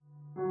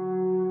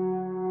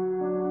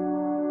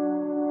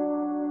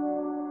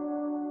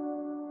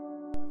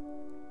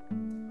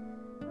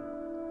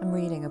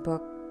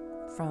book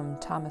from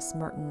Thomas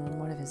Merton,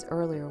 one of his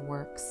earlier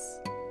works.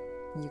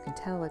 You can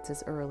tell it's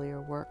his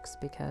earlier works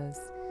because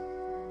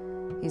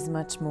he's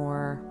much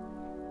more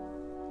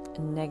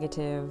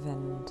negative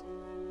and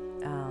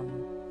a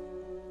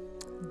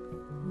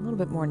little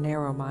bit more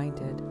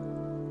narrow-minded.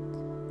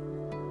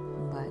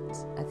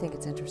 But I think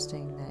it's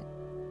interesting that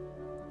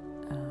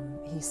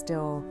he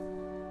still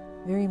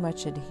very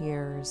much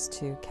adheres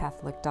to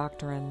Catholic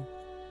doctrine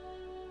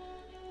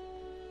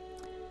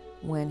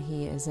when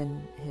he is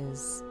in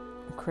his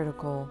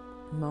critical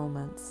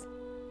moments.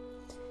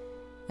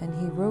 And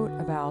he wrote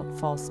about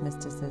false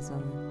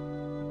mysticism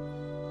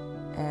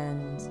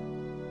and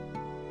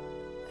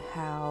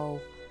how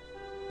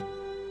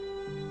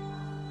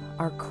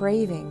our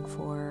craving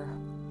for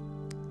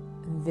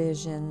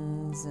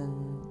visions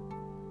and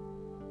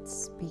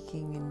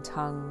speaking in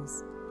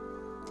tongues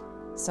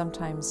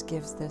sometimes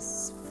gives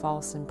this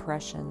false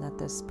impression that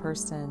this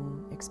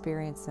person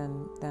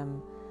experiencing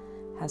them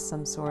has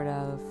some sort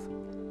of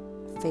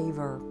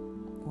favor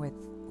with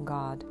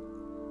God.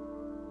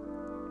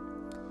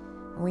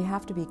 And we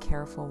have to be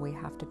careful, we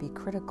have to be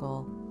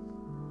critical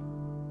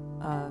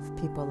of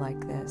people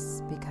like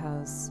this,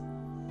 because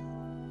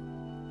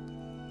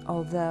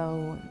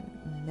although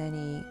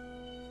many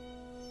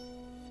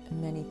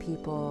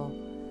people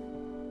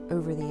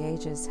over the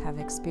ages have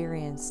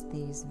experienced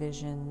these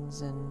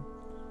visions and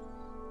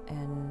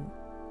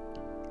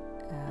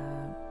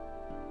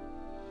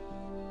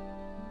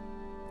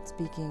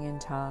speaking in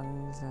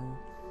tongues and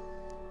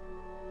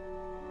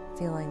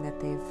feeling that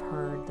they've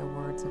heard the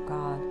words of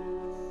God,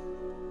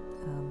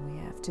 we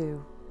have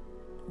to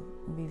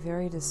be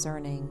very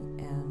discerning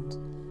and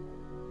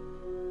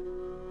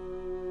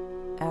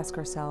ask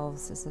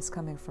ourselves, is this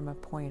coming from a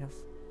point of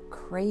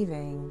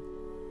craving,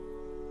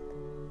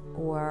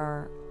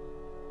 or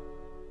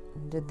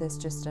did this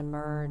just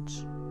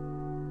emerge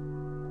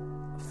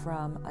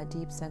from a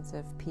deep sense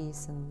of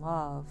peace and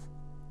love,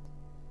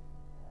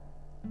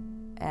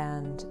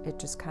 and it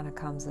just kind of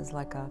comes as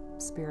like a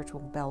spiritual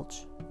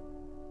belch,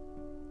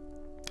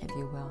 if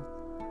you will.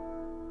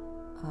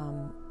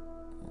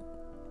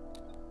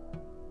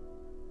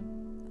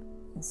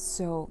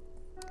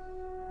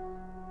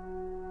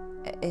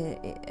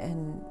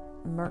 And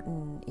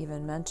Merton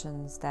even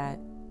mentions that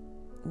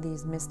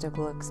these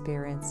mystical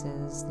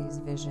experiences, these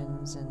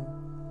visions and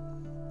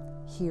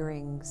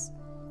hearings,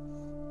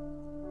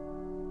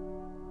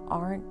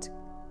 aren't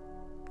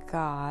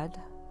God.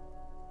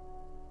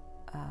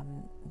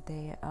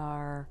 They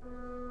are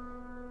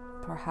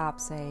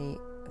perhaps a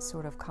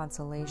sort of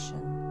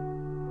consolation,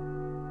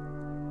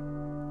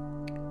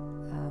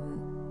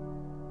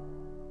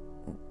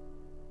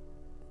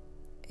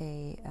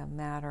 a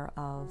matter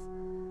of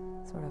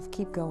sort of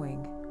keep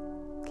going,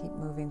 keep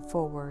moving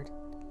forward,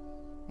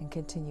 and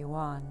continue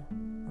on,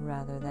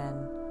 rather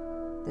than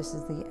this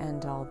is the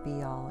end-all,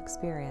 be-all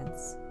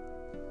experience.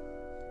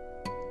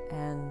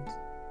 And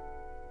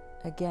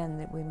again,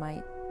 that we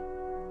might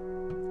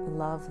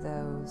love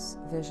those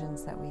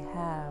visions that we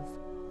have,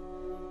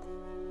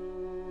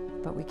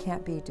 but we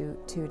can't be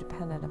too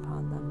dependent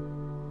upon them.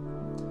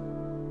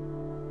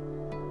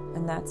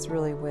 And that's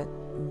really what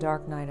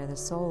Dark Night of the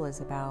Soul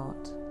is about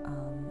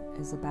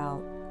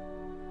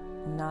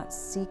not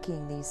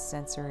seeking these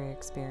sensory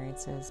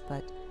experiences,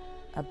 but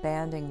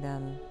abandoning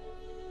them,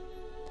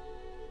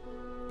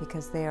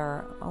 because they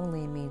are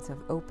only a means of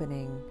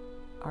opening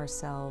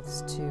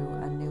ourselves to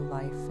a new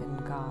life in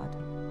God.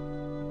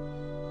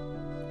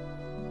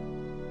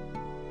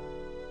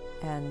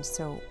 And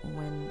so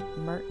when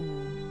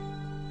Merton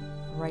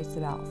writes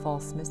about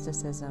false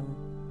mysticism,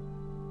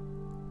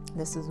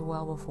 this is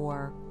well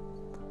before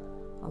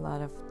a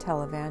lot of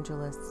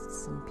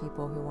televangelists and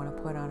people who want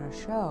to put on a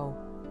show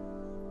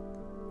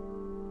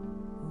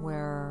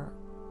were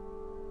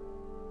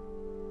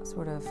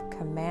sort of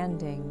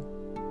commanding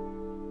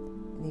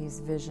these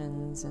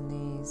visions and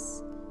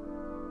these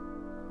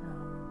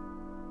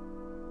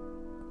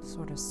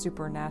sort of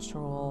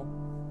supernatural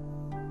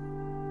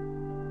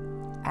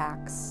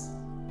acts.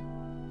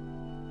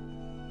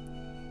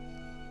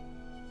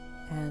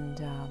 And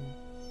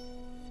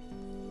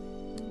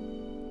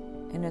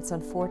it's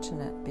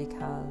unfortunate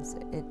because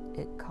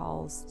it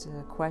calls to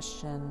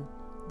question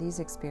these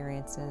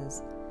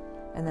experiences,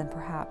 and then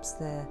perhaps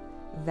the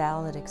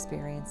valid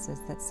experiences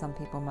that some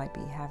people might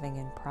be having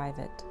in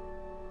private.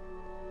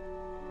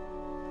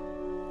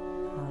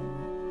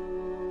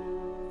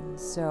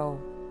 So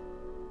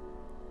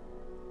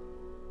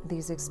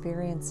these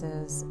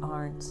experiences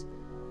aren't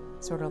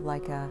sort of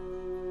like a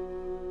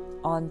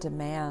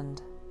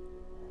on-demand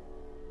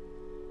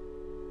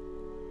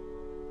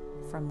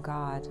from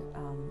God.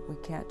 We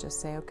can't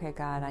just say, okay,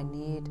 God, I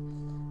need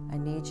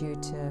you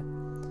to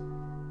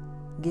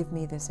give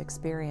me this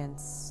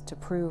experience to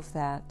prove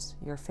that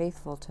you're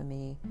faithful to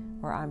me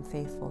or I'm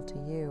faithful to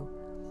you.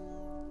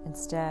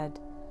 Instead,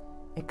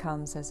 it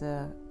comes as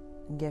a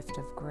gift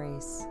of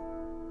grace.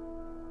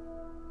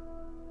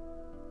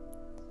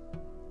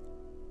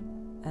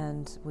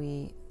 And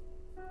we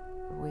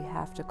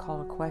have to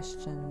call a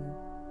question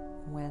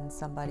when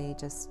somebody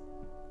just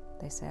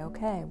They say,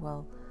 okay,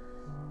 well,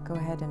 go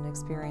ahead and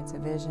experience a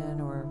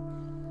vision, or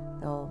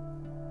they'll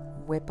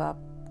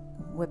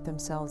whip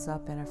themselves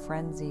up in a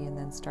frenzy and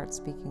then start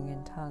speaking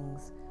in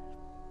tongues.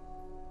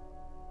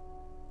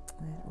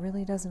 It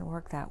really doesn't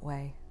work that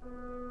way.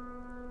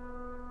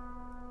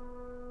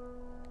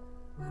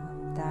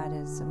 That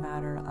is a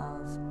matter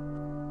of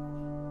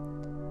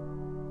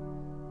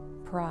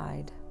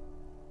pride.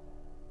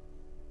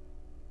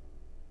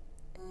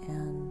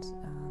 And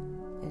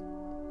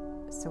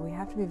so we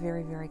have to be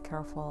very, very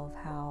careful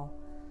of how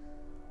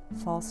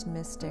false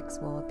mystics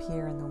will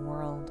appear in the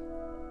world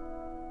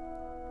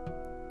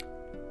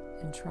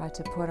and try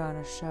to put on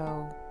a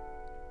show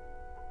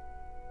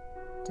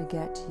to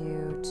get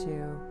you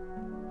to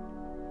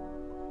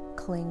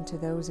cling to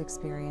those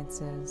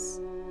experiences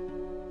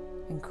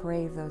and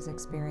crave those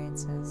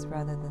experiences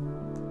rather than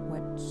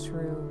what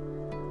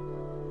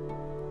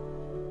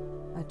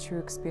a true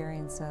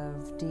experience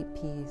of deep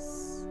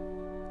peace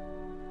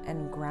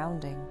and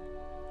grounding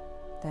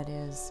that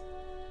is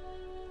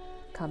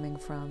coming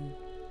from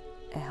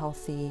a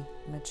healthy,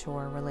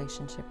 mature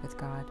relationship with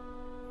God.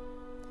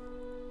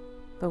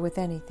 But with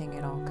anything,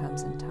 it all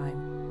comes in time.